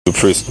The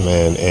Priest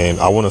Man, and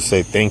I want to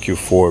say thank you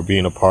for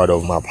being a part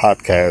of my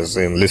podcast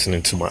and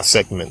listening to my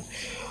segment.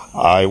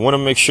 I want to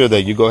make sure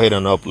that you go ahead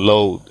and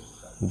upload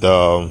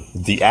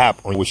the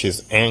app, which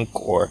is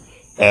Anchor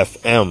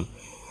FM,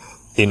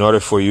 in order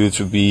for you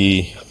to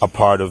be a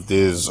part of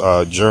this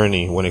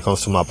journey when it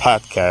comes to my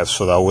podcast,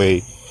 so that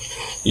way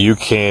you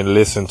can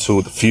listen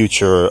to the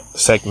future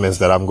segments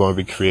that I'm going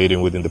to be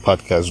creating within the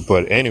podcast.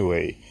 But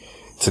anyway,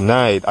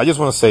 tonight, I just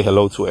want to say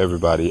hello to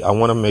everybody. I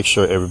want to make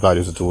sure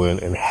everybody's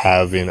doing and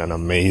having an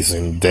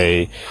amazing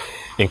day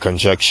in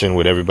conjunction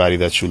with everybody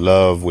that you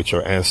love, with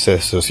your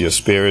ancestors, your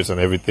spirits,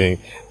 and everything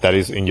that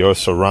is in your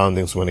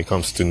surroundings when it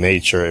comes to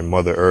nature and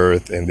Mother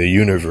Earth and the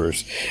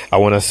universe. I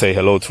want to say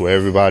hello to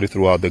everybody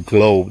throughout the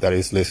globe that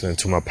is listening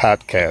to my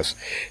podcast.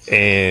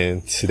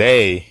 And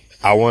today,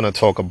 I want to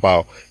talk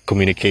about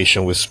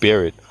communication with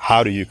spirit.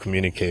 How do you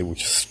communicate with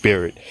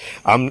spirit?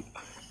 I'm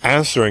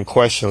answering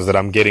questions that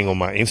I'm getting on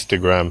my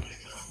Instagram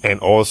and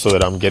also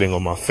that I'm getting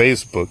on my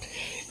Facebook.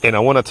 And I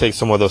want to take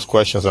some of those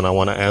questions and I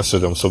want to answer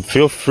them. So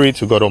feel free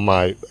to go to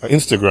my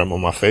Instagram or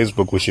my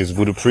Facebook, which is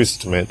Voodoo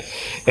Priestman,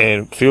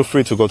 and feel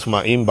free to go to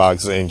my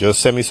inbox and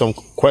just send me some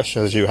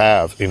questions you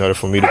have in order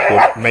for me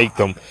to make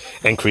them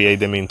and create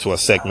them into a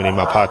segment in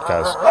my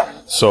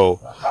podcast. So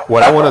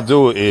what I want to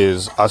do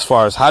is, as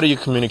far as how do you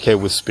communicate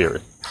with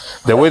spirit?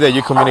 The way that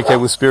you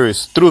communicate with spirit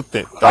is through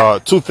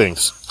two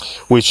things,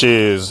 which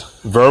is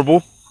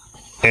verbal,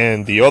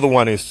 and the other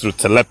one is through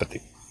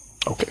telepathy.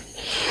 Okay.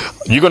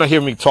 You're going to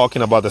hear me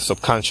talking about the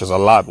subconscious a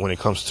lot when it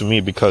comes to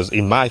me, because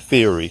in my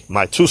theory,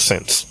 my 2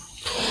 cents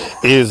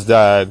is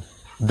that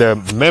the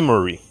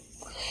memory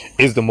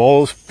is the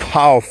most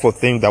powerful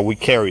thing that we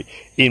carry.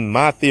 In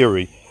my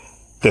theory,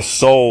 the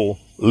soul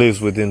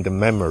lives within the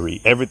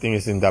memory. Everything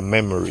is in that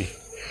memory.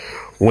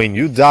 When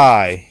you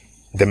die,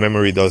 the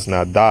memory does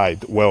not die.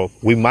 Well,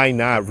 we might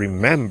not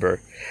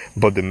remember,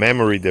 but the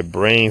memory, the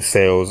brain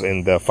cells,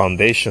 and the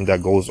foundation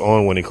that goes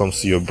on when it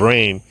comes to your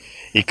brain,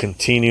 it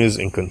continues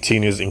and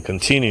continues and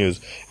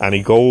continues, and it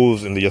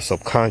goes into your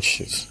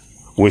subconscious,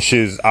 which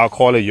is, I'll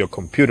call it your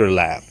computer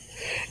lab.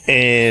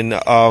 And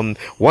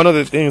one of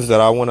the things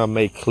that I want to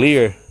make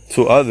clear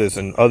to others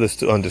and others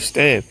to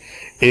understand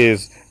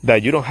is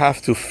that you don't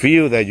have to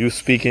feel that you're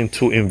speaking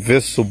to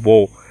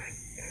invisible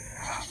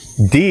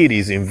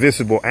deities,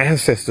 invisible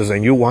ancestors,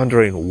 and you're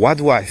wondering, what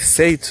do I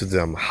say to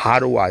them? How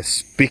do I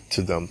speak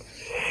to them?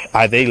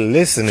 Are they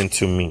listening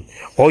to me?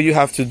 All you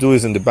have to do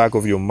is, in the back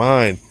of your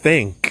mind,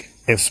 think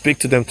and speak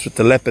to them through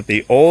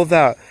telepathy. All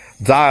that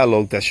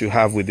dialogue that you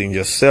have within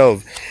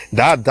yourself,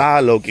 that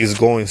dialogue is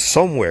going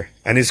somewhere,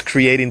 and it's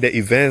creating the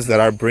events that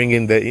are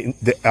bringing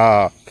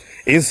the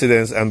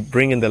incidents and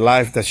bringing the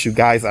life that you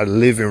guys are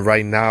living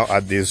right now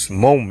at this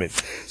moment.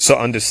 So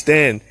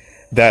understand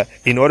that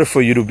in order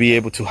for you to be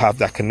able to have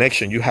that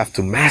connection, you have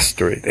to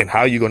master it. And how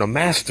are you going to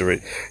master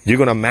it? You're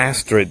going to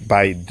master it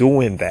by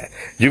doing that.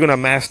 You're going to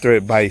master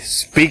it by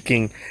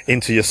speaking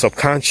into your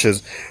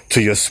subconscious,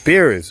 to your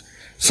spirits.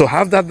 So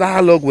have that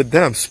dialogue with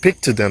them.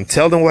 Speak to them.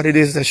 Tell them what it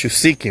is that you're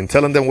seeking.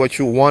 Tell them what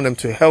you want them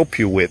to help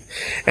you with.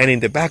 And in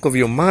the back of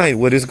your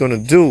mind, what it's going to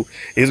do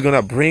is going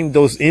to bring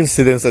those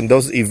incidents and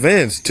those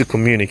events to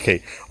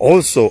communicate.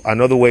 Also,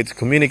 another way to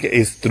communicate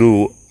is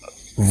through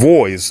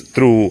voice,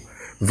 through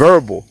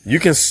verbal. You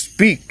can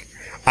speak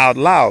out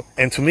loud,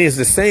 and to me it's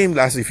the same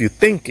as if you're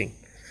thinking.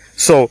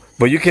 So,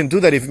 but you can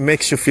do that if it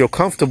makes you feel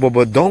comfortable,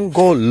 but don't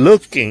go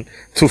looking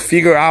to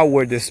figure out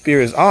where the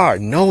spirits are.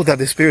 Know that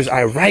the spirits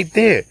are right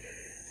there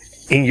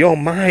in your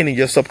mind, in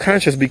your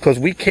subconscious, because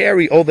we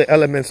carry all the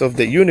elements of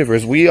the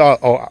universe. We are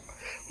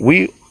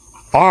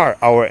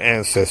our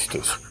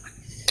ancestors.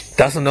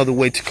 That's another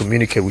way to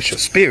communicate with your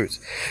spirits.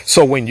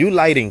 So when you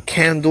lighting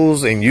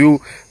candles and you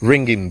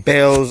ringing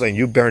bells and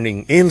you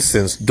burning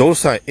incense,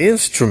 those are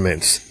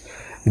instruments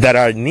that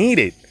are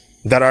needed,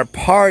 that are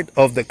part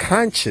of the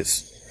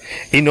conscious,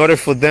 in order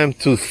for them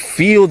to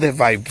feel the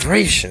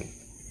vibration.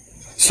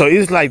 So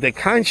it's like the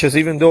conscious,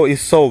 even though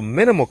it's so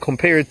minimal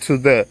compared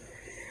to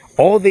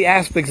all the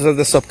aspects of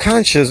the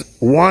subconscious,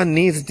 one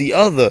needs the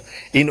other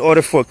in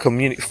order for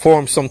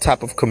form some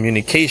type of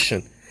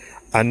communication.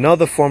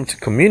 Another form to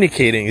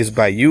communicating is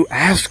by you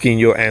asking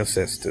your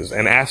ancestors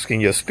and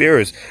asking your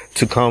spirits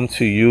to come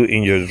to you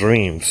in your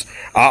dreams.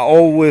 I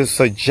always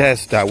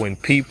suggest that when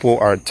people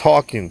are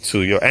talking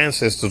to your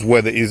ancestors,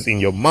 whether it's in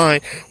your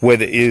mind,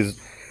 whether it's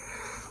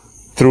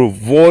through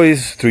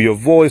your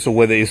voice, or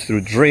whether it's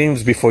through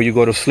dreams, before you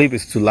go to sleep,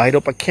 is to light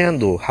up a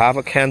candle, have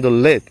a candle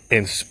lit,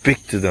 and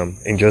speak to them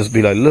and just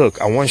be like,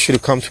 look, I want you to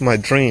come to my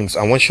dreams.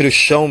 I want you to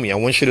show me. I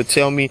want you to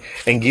tell me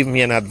and give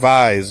me an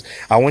advice.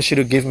 I want you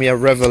to give me a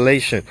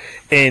revelation,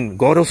 and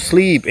go to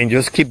sleep and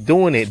just keep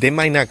doing it. They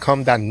might not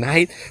come that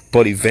night,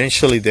 but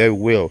eventually they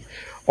will.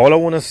 All I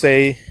want to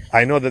say,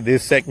 I know that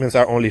these segments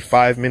are only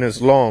 5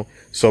 minutes long,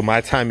 so my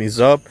time is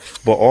up.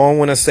 But all I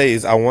want to say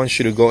is I want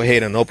you to go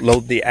ahead and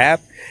upload the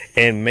app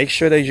and make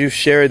sure that you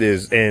share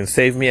this and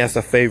save me as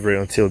a favorite.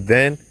 Until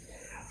then,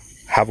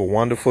 have a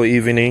wonderful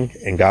evening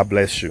and God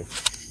bless you.